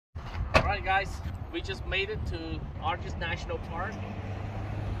Alright guys, we just made it to Arches National Park.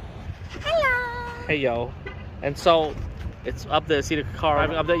 Hello. Hey yo. And so it's up there, see the car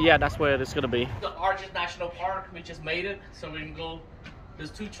up there? Yeah, that's where it's gonna be. The Arches National Park, we just made it. So we can go,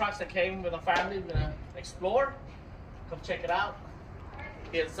 there's 2 trucks that came with our family. We're gonna explore. Come check it out.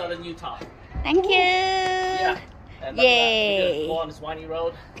 Here in southern Utah. Thank you. Yeah. And Yay. we're gonna go on this windy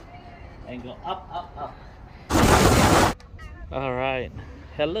road and go up, up, up. Alright.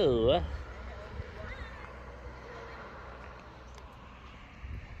 Hello.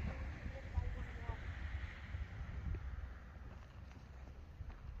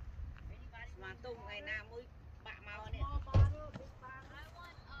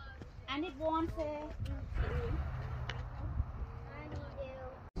 I need one for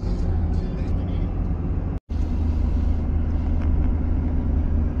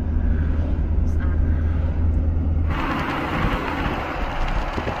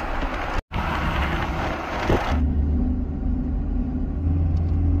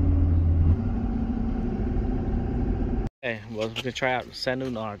Okay, well, we're gonna try out Sand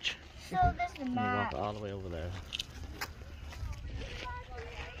Dune Arch. so this is Walk all the way over there.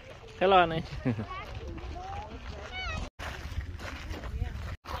 Hello, honey.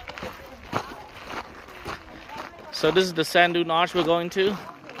 So this is the Sand Dune Arch we're going to.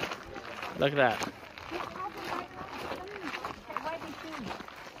 Look at that.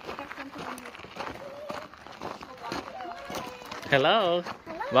 Hello.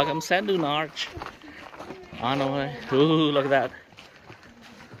 Welcome Sand Dune Arch. On the way. Ooh, look at that.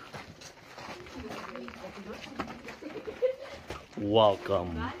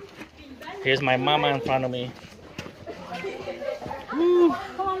 Welcome. Here's my mama in front of me. Woo.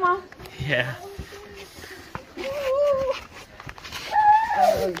 Come on, Mom. Yeah.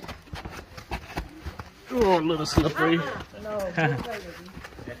 Oh, a little slippery.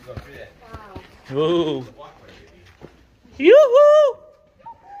 Whoa. Yoo-hoo!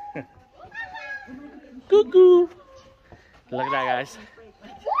 Cuckoo! Look at that, guys.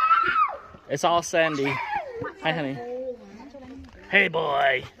 It's all sandy. Hi, honey. Hey,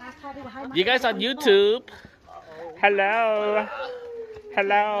 boy. You guys on YouTube? Hello.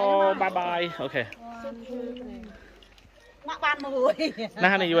 Hello. Bye-bye. Okay. Now,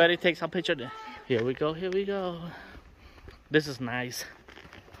 honey, you ready to take some picture? Here we go. Here we go. This is nice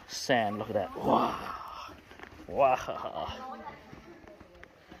sand. Look at that. Wow. Wow.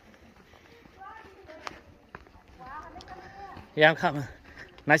 Yeah, I'm coming.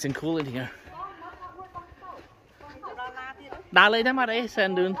 Nice and cool in here. Đá lên thế mà đấy,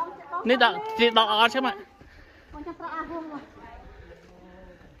 sand dune. Nít đỏ chứ mà.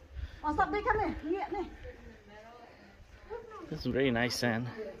 This is very nice sand.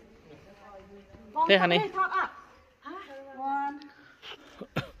 Hey, honey.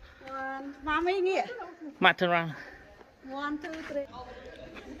 Matt, turn around. 1, 2, 3.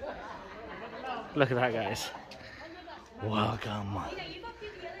 Look at that, guys. Welcome.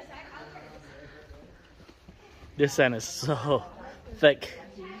 This sand is so thick.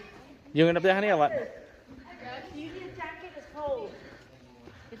 You going up there, honey, or what? You need a jacket, it's cold.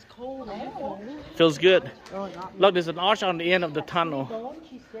 It's cold. Feels good. Look, there's an arch on the end of the tunnel.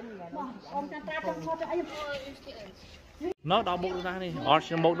 No, đau bụng ra đi. Arch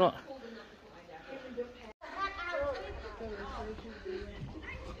trên bụng nữa.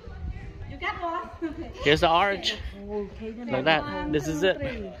 Here's the arch. Like that. This is it.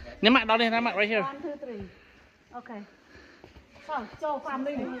 Nhắm mặt đó đi, nhắm mặt right here. 1, 2, 3. Okay. Cho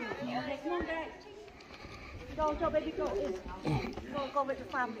family. Cho baby go. Go with the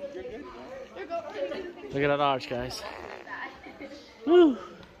family. Look at that arch, guys. Woo.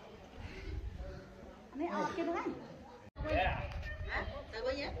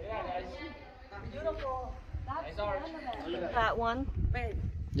 That one.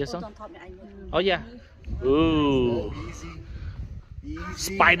 Yes, sir. Oh yeah. Ooh.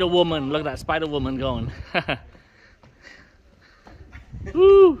 Spider Woman. Look at that Spider Woman going.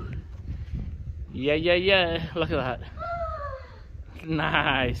 Woo. Yeah, yeah, yeah. Look at that.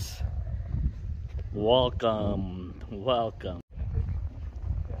 Nice. Welcome. Welcome.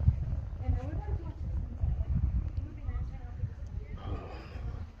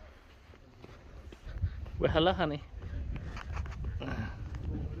 Well, hello, honey.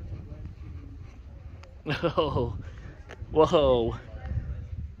 Oh, whoa.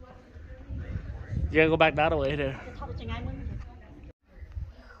 You gotta go back that way there.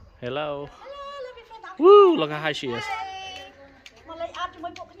 Hello. Woo, look how high she is.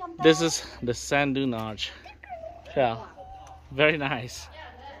 This is the Sand Dune Arch. Yeah, very nice.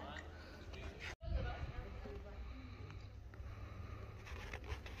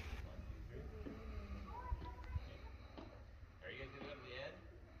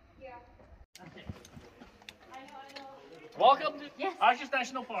 Welcome to Yes. Arches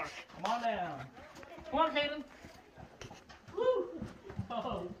National Park. Come on down. Come on, Kaden. Woo!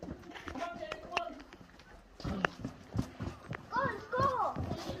 Oh. Come on, Kaden, come on. Go, let's go.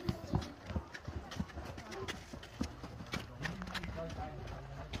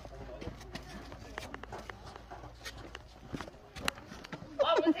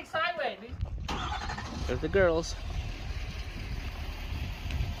 Oh, we'll take sideways. There's the girls.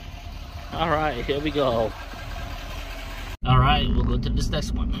 All right, here we go. All right, we'll go to this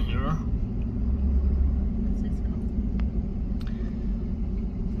next one here.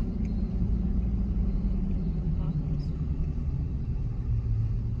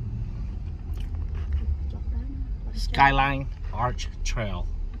 Skyline Arch Trail.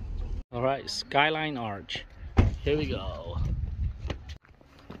 All right, Skyline Arch. Here we go.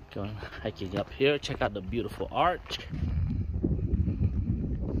 Going hiking up here. Check out the beautiful arch.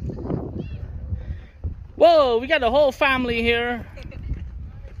 Whoa, we got the whole family here.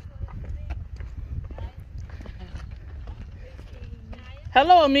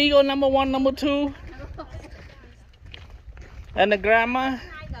 Hello, amigo number 1, number 2. And the grandma.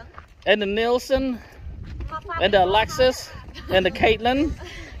 And the Nielsen. And the Alexis. And the Caitlin.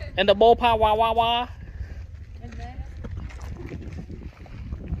 And the Bopha wah wah wah.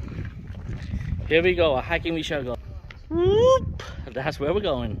 Here we go, a hiking we shall go. Whoop! That's where we're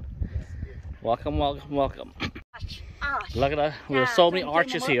going. Welcome, welcome, welcome. Look at that. There are so many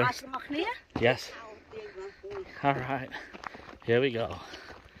arches here. Yes. All right. Here we go.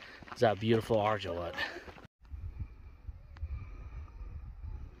 Is that beautiful arch or what?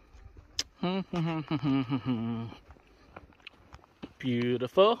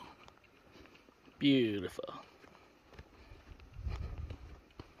 Beautiful. Beautiful.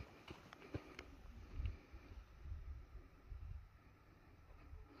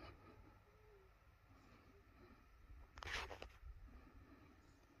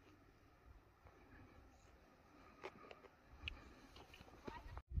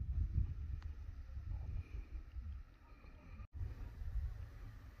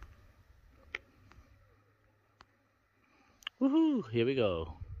 Woohoo! Here we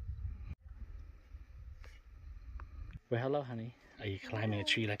go. Well, hello, honey. Are you climbing a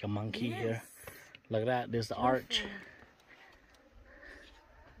tree like a monkey here? Look at that. There's the arch.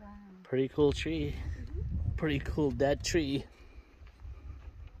 Wow. Pretty cool tree. Pretty cool dead tree.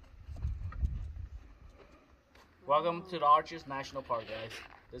 Welcome to the Arches National Park, guys.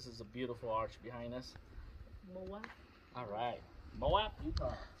 This is a beautiful arch behind us. Moab. All right. Moab,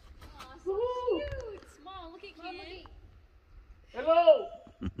 Utah. Oh, so cute. Small, look at you. Hello!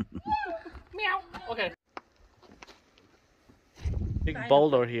 Meow. Okay. Big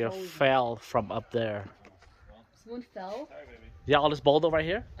boulder here fell from up there. Someone fell? Yeah, all this boulder right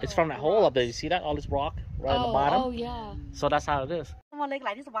here. It's from that hole up there. You see that? All this rock right at the bottom. Oh, yeah. So that's how it is.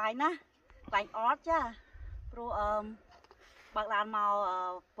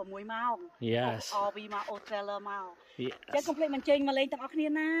 Yes.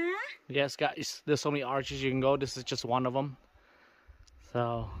 Yes, guys. There's so many arches you can go. This is just one of them.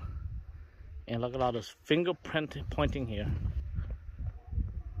 So, and look at all this fingerprint pointing here.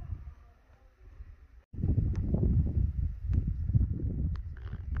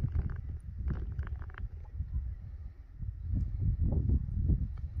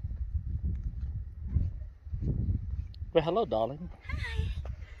 Well, hello, darling. Hi.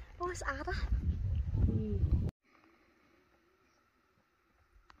 What's Ada?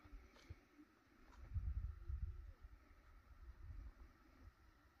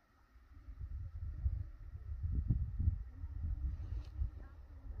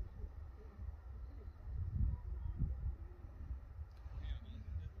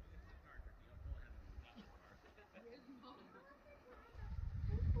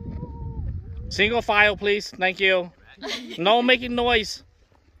 Single file, please. Thank you. No making noise.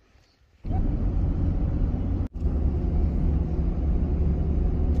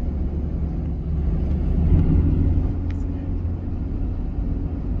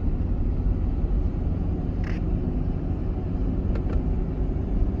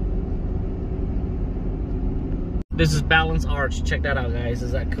 This is Balance Arch. Check that out, guys.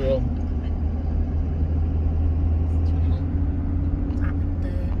 Is that cool?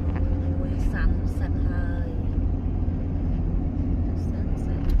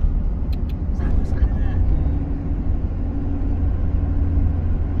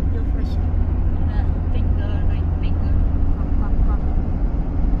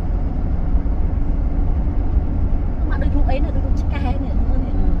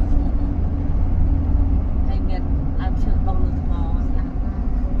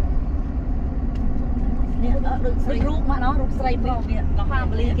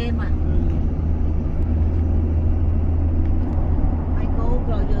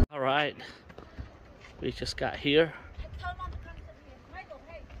 All right, we just got here.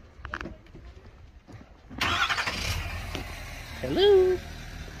 Hello.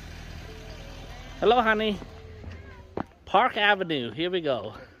 Hello, honey. Park Avenue. Here we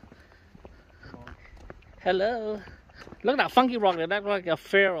go. Hello. Look at that funky rock there. That looks like a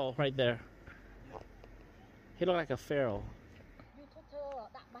pharaoh right there. He looked like a pharaoh.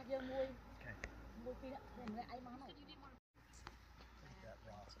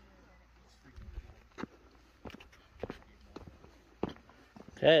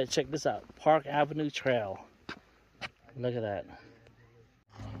 Okay, check this out. Park Avenue Trail. Look at that.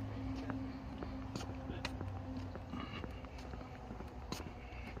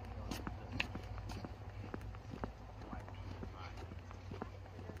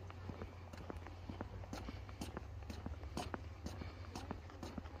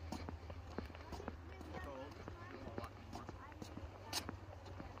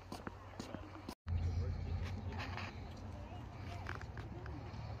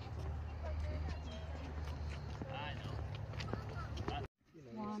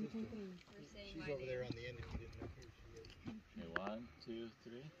 She's over there on the end if you didn't know who she is. Okay, 1, 2,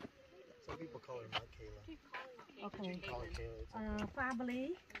 3. Some people call her not Kayla. Okay. You can call her Kayla. It's Family.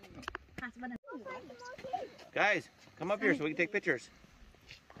 Husband. Guys, come up here so we can take pictures.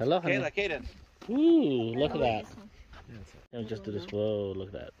 Hello, honey. Kayla, Kaden. Ooh, look at that. Yeah, just do this. Whoa, look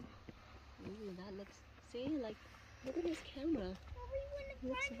at that. Ooh, that looks, see, like, look at this camera.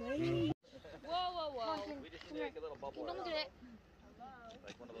 Looks way. Whoa. We just need like a little bubble. Don't do it.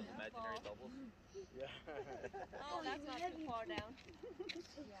 Like one of those imaginary bubbles. Yeah. Oh, that's not too far down.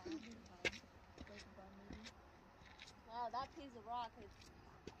 Wow, that piece of rock is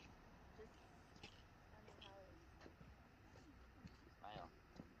just, I don't know how Smile.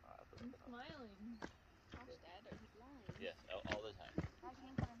 he's smiling. Gosh, Dad, are you blind? Yes, all the time. How's he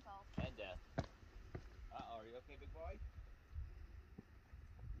for himself? And death. Uh-oh, are you okay, big boy?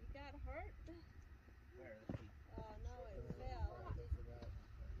 You got hurt? Where? Oh, no, it fell.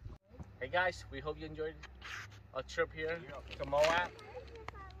 Hey guys, we hope you enjoyed our trip here to Moab.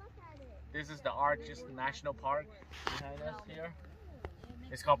 This is the Arches National Park behind us here.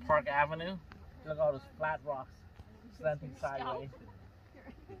 It's called Park Avenue. Look at all those flat rocks slanting sideways.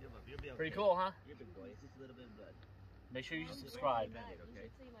 Pretty cool, huh? You're a big boy. It's just a little bit of blood. Make sure you subscribe. You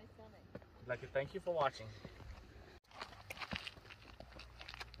should see my stomach. I'd like to thank you for watching.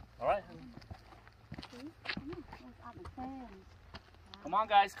 All right. Come on,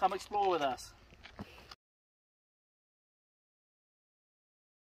 guys, come explore with us.